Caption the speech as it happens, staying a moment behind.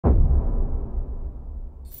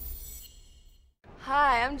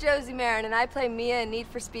Hi, I'm Josie Marin, and I play Mia in Need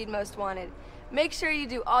for Speed Most Wanted. Make sure you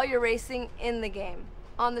do all your racing in the game.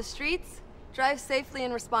 On the streets, drive safely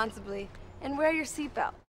and responsibly, and wear your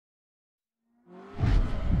seatbelt.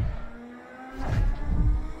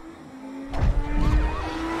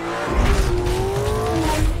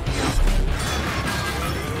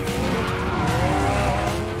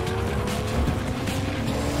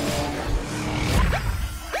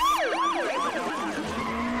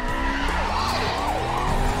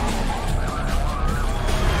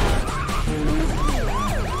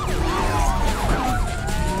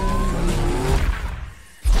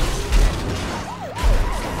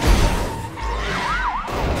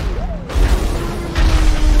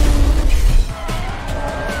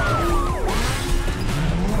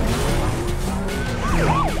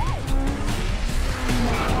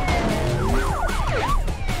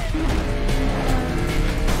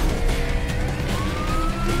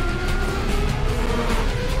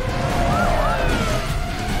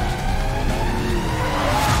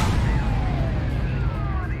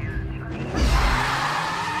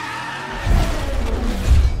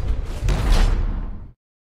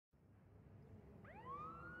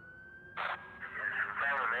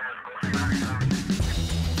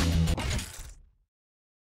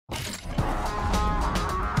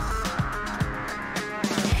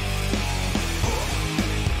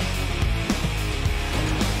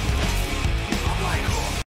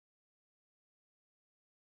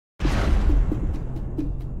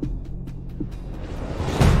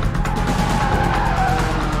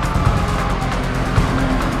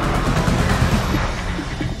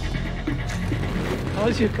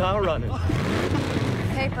 How's your car running?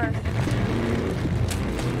 Paper.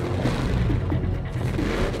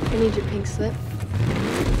 I need your pink slip.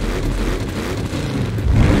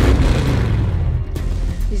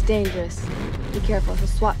 He's dangerous. Be careful, he'll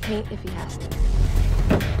swap paint if he has to.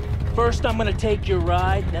 First, I'm gonna take your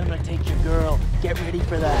ride, then I'm gonna take your girl. Get ready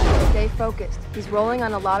for that. Stay focused. He's rolling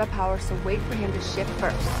on a lot of power, so wait for him to shift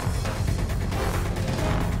first.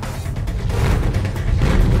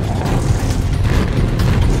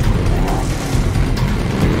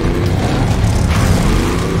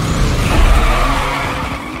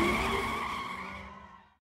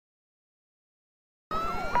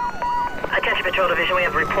 Patrol Division, we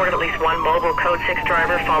have reported at least one mobile Code 6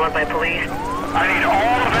 driver followed by police. I need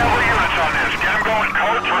all available units on this. Get them going,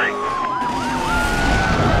 Code 3.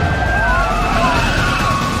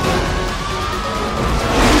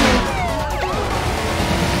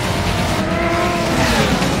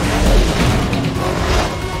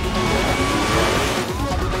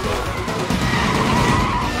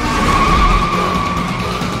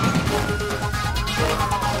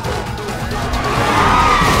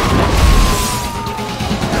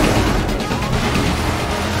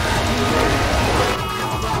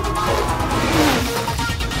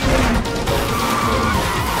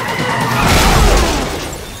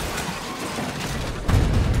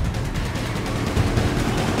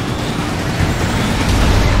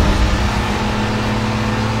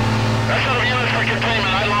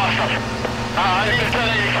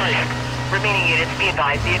 Remaining units, be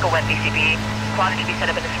advised, vehicle went BCB. Squad can be set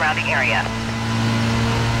up in the surrounding area.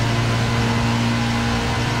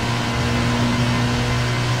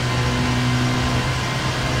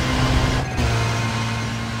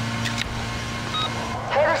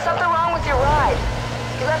 Hey, there's something wrong with your ride.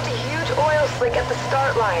 You left a huge oil slick at the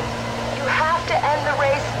start line. You have to end the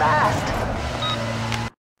race fast.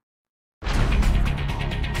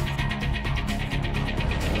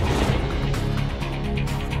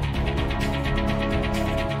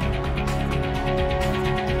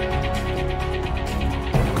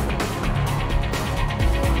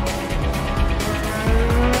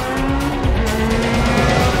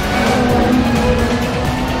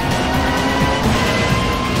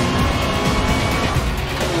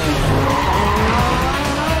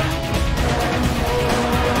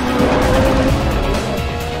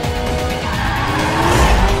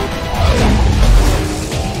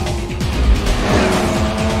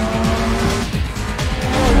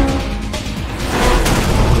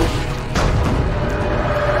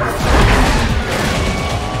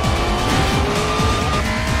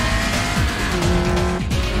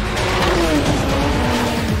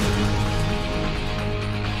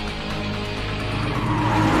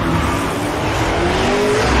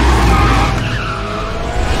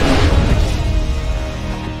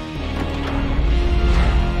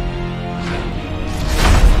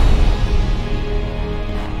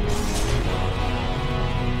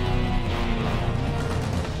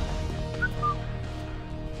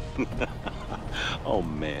 Oh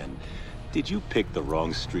man, did you pick the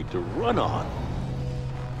wrong street to run on?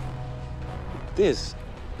 This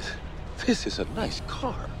is a nice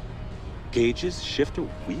car. Gauges, shifter,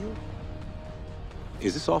 wheel.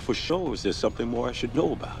 Is this all for show, or is there something more I should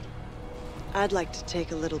know about? I'd like to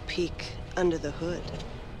take a little peek under the hood.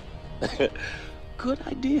 Good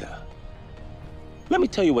idea. Let me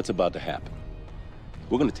tell you what's about to happen.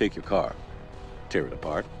 We're gonna take your car, tear it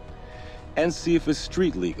apart, and see if it's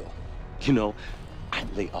street legal. You know,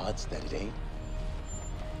 I'd lay odds that it ain't.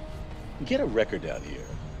 Get a record down here.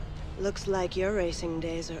 Looks like your racing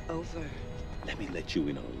days are over. Let me let you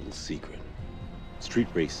in on a little secret. Street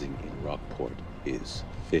racing in Rockport is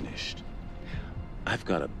finished. I've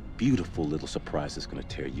got a beautiful little surprise that's gonna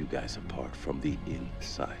tear you guys apart from the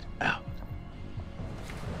inside out.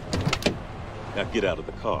 Now get out of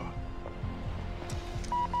the car.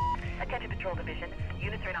 Attention Patrol Division.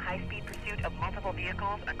 Units are in a high-speed pursuit of multiple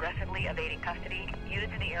vehicles, aggressively evading custody.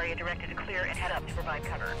 Units in the area directed to clear and head up to provide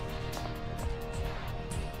cover.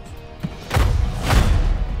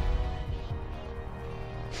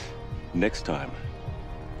 Next time,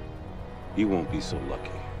 you won't be so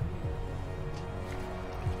lucky.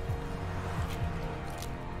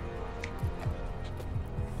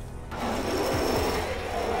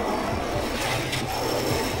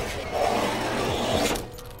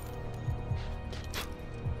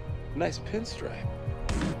 Nice pinstripe.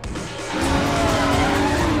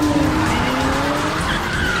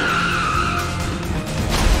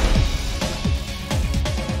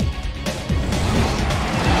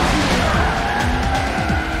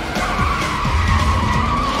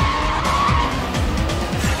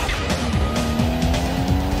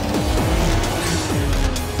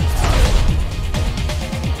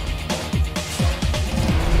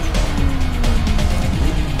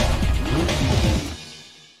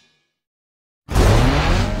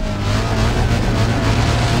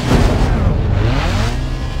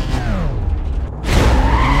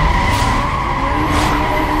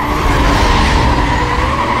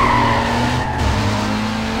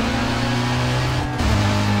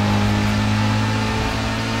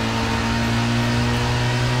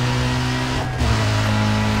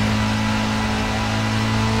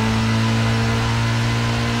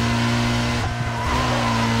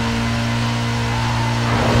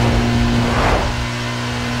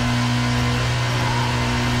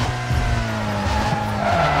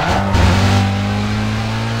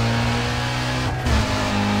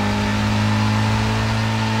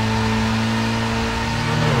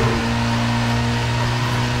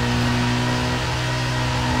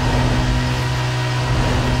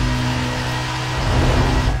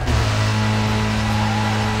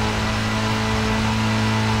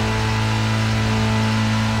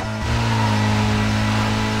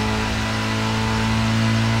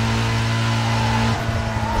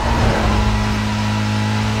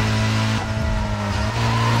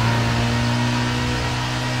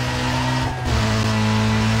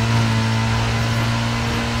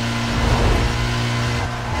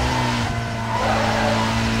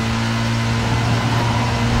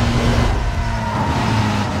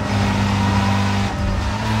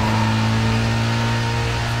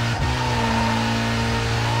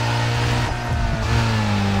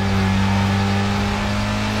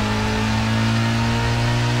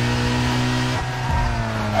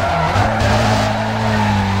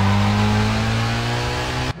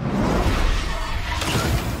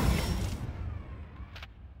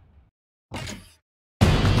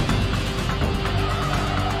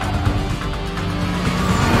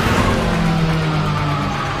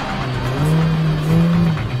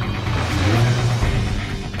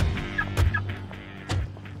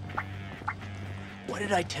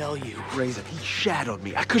 did I tell you? Razor, he shadowed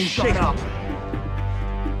me. I couldn't shake up.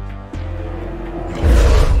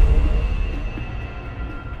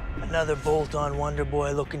 Another bolt-on wonder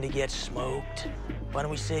boy looking to get smoked. Why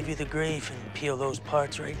don't we save you the grief and peel those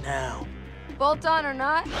parts right now? Bolt-on or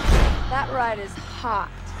not, that ride is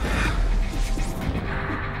hot.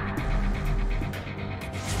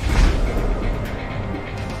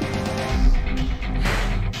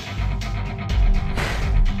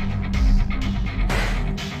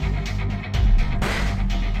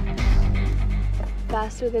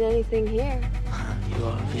 Faster than anything here. You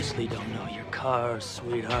obviously don't know your cars,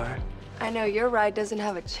 sweetheart. I know your ride doesn't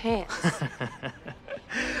have a chance.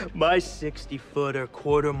 My 60-footer,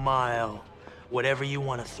 quarter mile, whatever you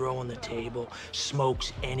want to throw on the table,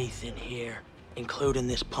 smokes anything here, including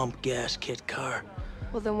this pump gas kit car.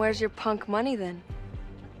 Well, then where's your punk money then?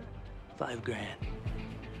 $5 grand.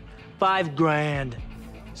 $5 grand.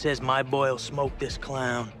 Says my boy'll smoke this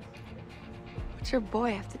clown. What's your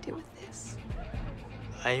boy have to do with this?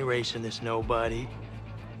 I ain't racing this nobody.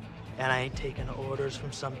 And I ain't taking orders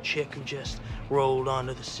from some chick who just rolled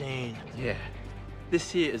onto the scene. Yeah. This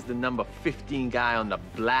here is the number 15 guy on the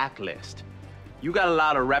Blacklist. You got a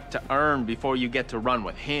lot of rep to earn before you get to run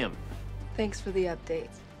with him. Thanks for the update.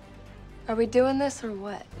 Are we doing this or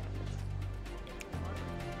what?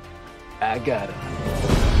 I got it.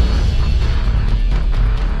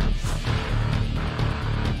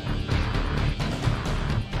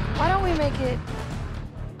 Why don't we make it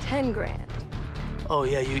 10 grand? Oh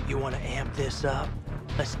yeah, you want to amp this up?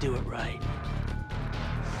 Let's do it right.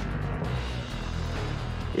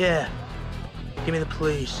 Yeah, give me the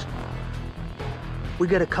police. We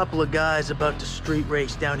got a couple of guys about to street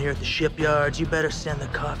race down here at the shipyards. You better send the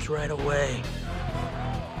cops right away.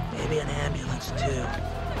 Maybe an ambulance too.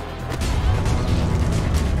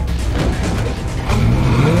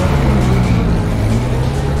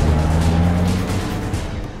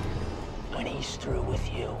 When he's through with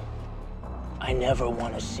you, I never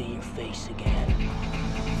want to see your face again.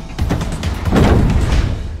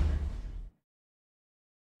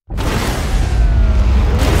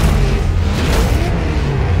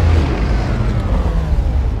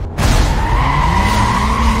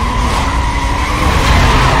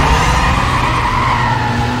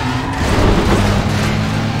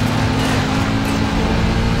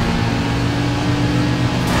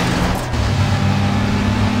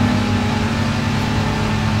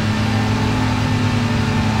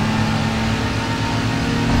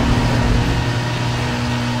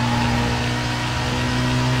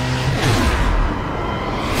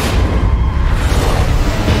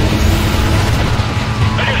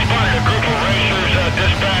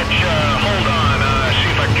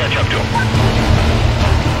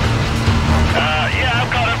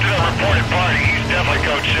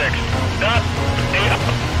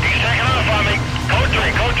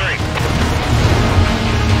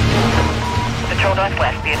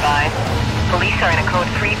 Northwest, be advised. Police are in a Code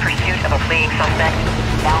 3 pursuit of a fleeing suspect.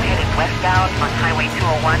 Now headed westbound on Highway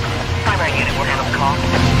 201. Primary unit will handle the call.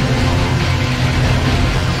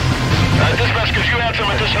 Dispatch, could you add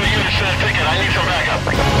some additional units to the ticket? I need some backup.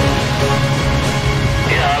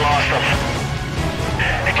 Yeah, I lost them.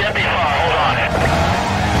 It can't be far. Hold on.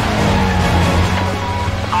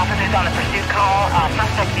 Officers on a pursuit call.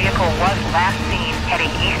 Suspect vehicle was last seen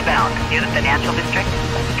heading eastbound near the financial district.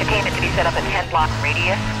 Containment to be set up in 10-block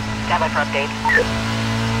radius. Stand by for updates.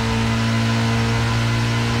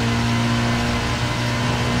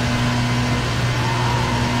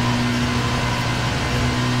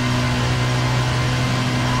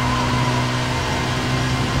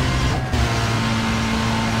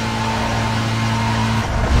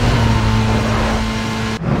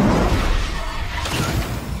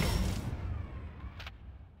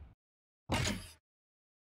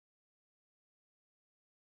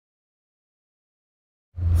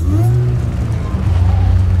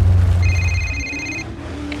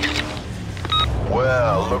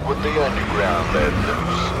 Well, look what the underground let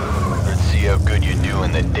loose. Let's see how good you do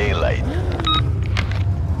in the daylight.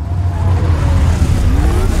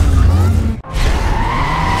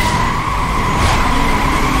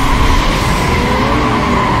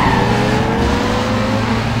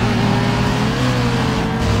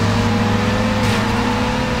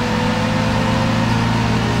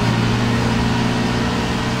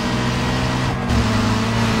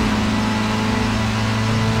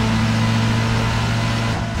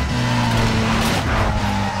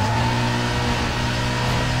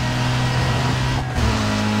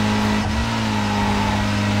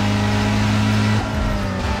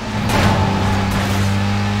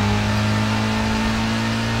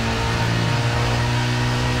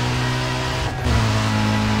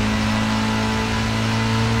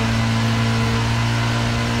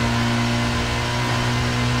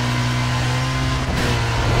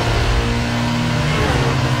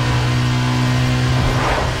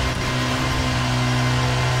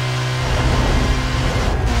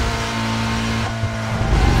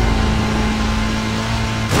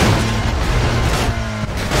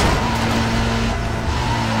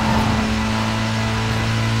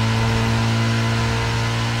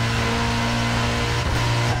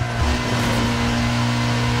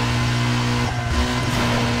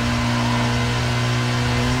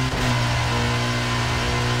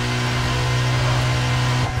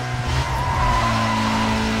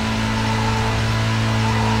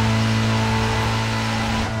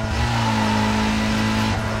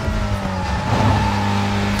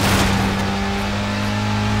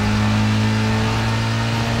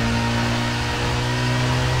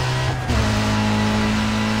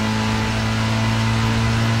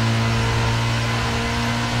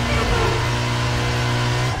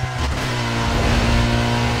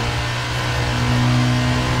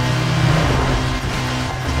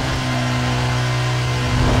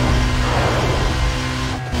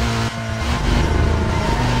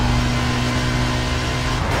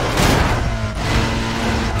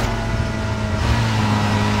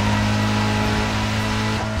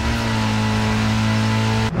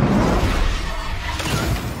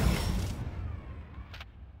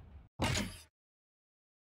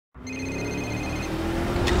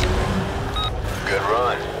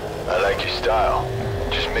 like your style.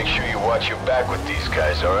 Just make sure you watch your back with these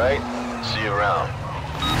guys, alright? See you around.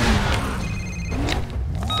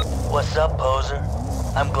 What's up, poser?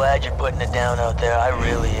 I'm glad you're putting it down out there. I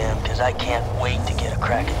really am, because I can't wait to get a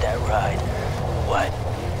crack at that ride. What?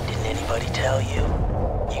 Didn't anybody tell you?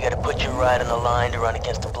 You gotta put your ride on the line to run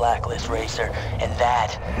against a Blacklist racer, and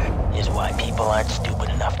that is why people aren't stupid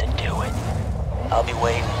enough to do it. I'll be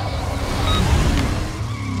waiting.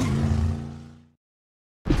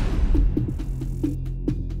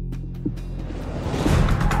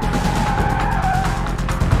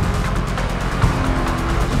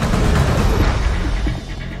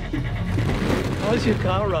 How's your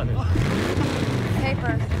car running?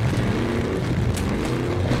 Paper.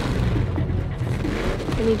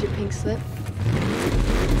 I need your pink slip.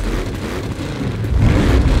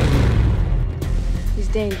 He's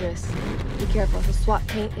dangerous. Be careful, he'll swap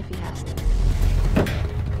paint if he has to.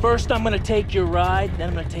 First, I'm gonna take your ride, then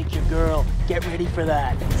I'm gonna take your girl. Get ready for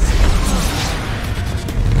that.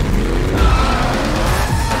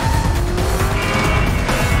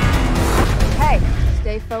 Hey,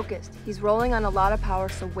 stay focused. He's rolling on a lot of power,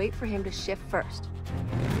 so wait for him to shift first.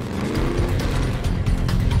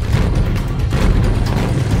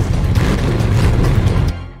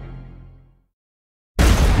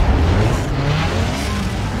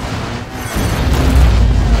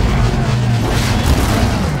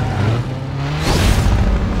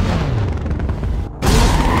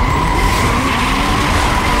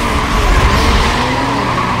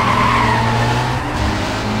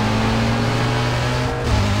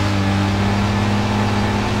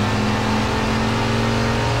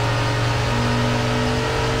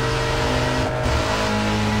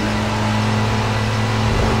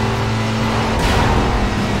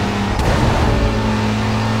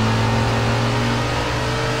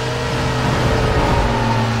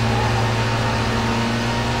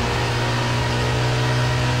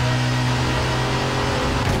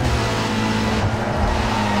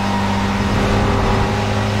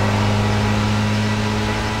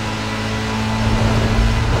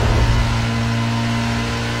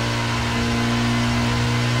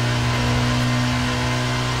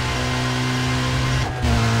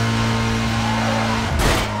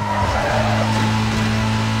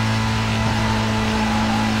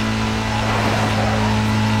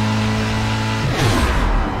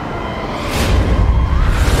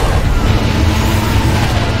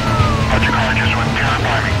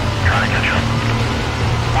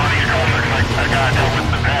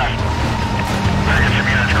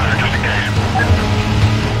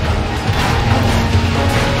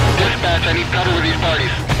 I need cover with these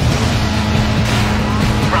parties.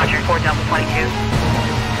 Roger, 4 Delta 22.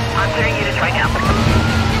 I'm clearing units right now.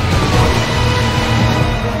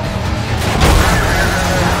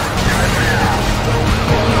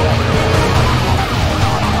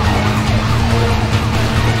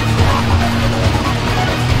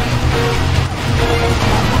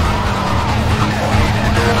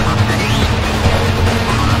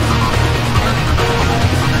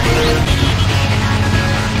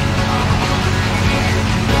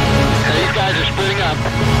 These guys are splitting up.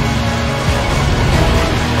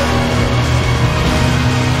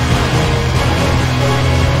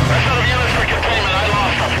 That's out of units for containment. I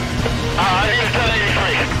lost them. I need a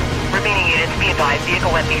 1083. Remaining units, be advised,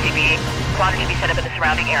 vehicle went BCB. Quantity be set up in the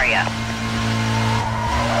surrounding area.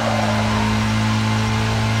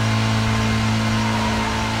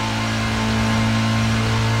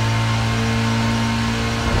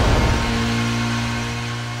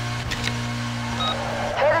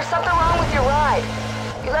 Hey, there's something wrong with your ride.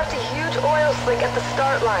 You left a huge oil slick at the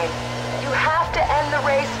start line. You have to end the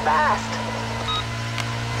race fast.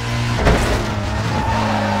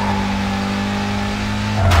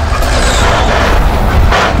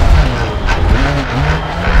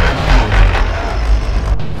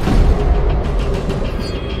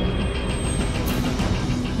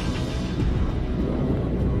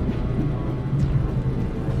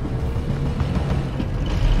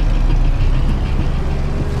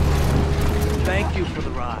 Thank you for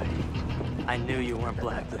the ride. I knew you weren't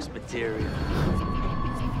Blacklist material.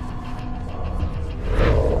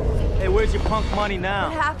 Hey, where's your punk money now?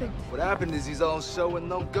 What happened? What happened is he's all show and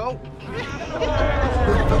no go.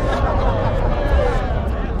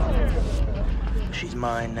 She's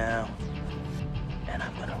mine now. And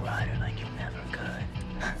I'm gonna ride her like you never could.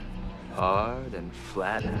 Hard and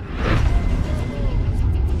flat.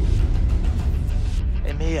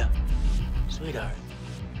 Hey, Mia. Sweetheart.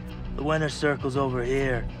 The winner's circle's over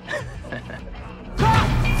here.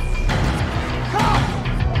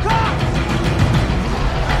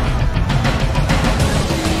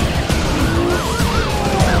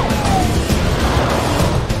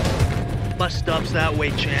 Car's that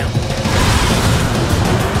way, champ.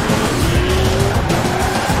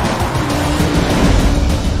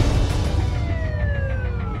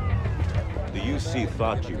 The UC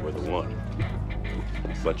thought you were the one,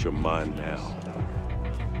 but you're mine now.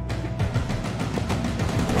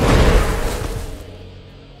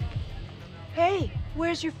 Hey,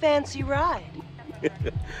 where's your fancy ride?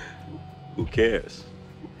 Who cares?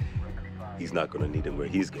 He's not gonna need him where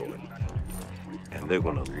he's going. And they're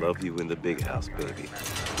gonna love you in the big house, baby.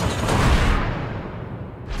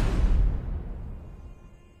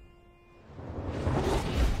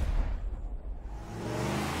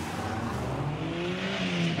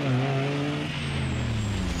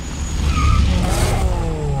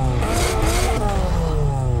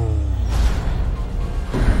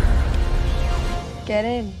 Get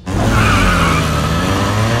in.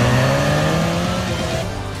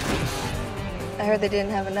 I heard they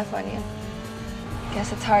didn't have enough on you.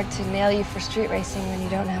 Guess it's hard to nail you for street racing when you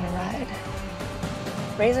don't have a ride.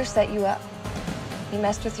 Razor set you up. He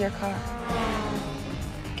messed with your car.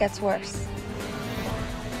 Gets worse.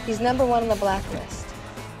 He's #1 on the Blacklist,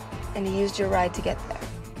 and he used your ride to get there.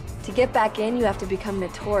 To get back in, you have to become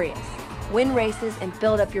notorious, win races, and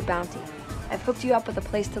build up your bounty. I've hooked you up with a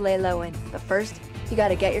place to lay low in, but first, you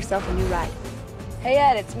gotta get yourself a new ride. Hey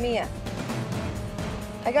Ed, it's Mia.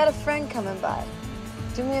 I got a friend coming by.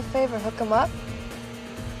 Do me a favor, hook him up?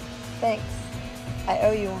 Thanks. I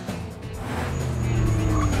owe you one.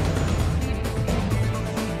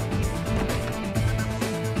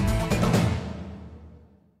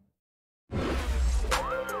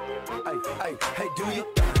 Hey, do you?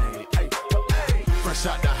 Hey, fresh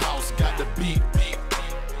out the house, got the beat.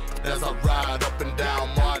 As I ride up and down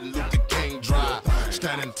Martin Luther King Drive,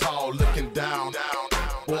 standing tall, looking down.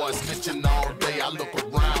 Boys snitching all day, I look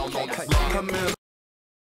around on the floor. Come in.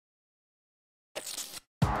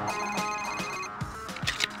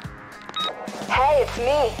 Hey, it's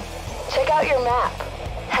me. Check out your map.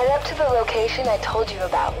 Head up to the location I told you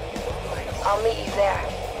about. I'll meet you there.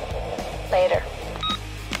 Later.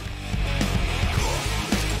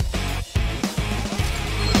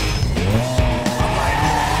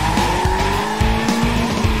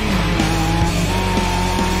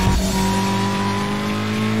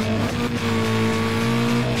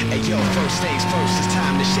 Yo, first things first, it's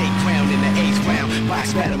time to shake ground in the 8th round.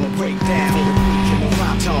 Box battle will break down. In the week in the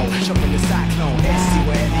rhyme tone, jumping the cyclone.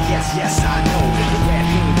 SC-web, yes, I know. The rap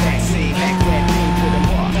being vaccine, back rap being with a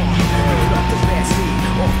mark. Build up the vaccine,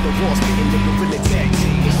 off the wall, spitting the gorilla tag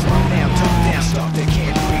team. Slow down, duck down, start the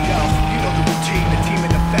can't breathe off. You know the routine, the team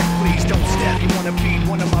in effect, please don't step. You wanna be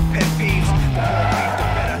one of my pet peeves? The more beat, the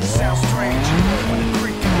better. Sounds strange, wanna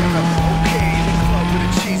creep together. Okay, in the club with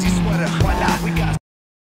a cheesy sweater, why not? We got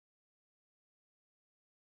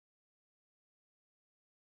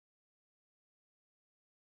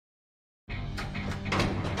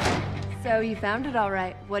So you found it all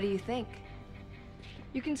right. What do you think?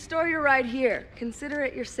 You can store your ride here. Consider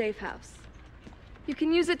it your safe house. You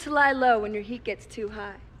can use it to lie low when your heat gets too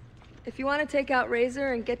high. If you want to take out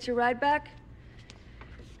Razor and get your ride back,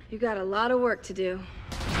 you got a lot of work to do.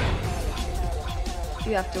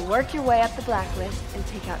 You have to work your way up the Blacklist and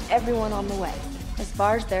take out everyone on the way. As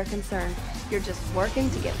far as they're concerned, you're just working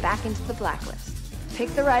to get back into the Blacklist. Pick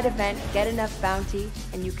the right event, get enough bounty,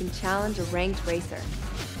 and you can challenge a ranked racer.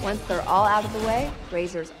 Once they're all out of the way,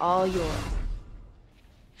 Razor's all yours.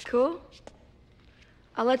 Cool?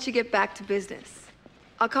 I'll let you get back to business.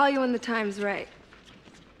 I'll call you when the time's right.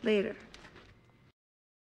 Later.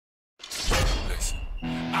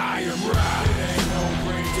 I am riding, ain't no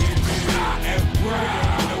breaking me. I am riding.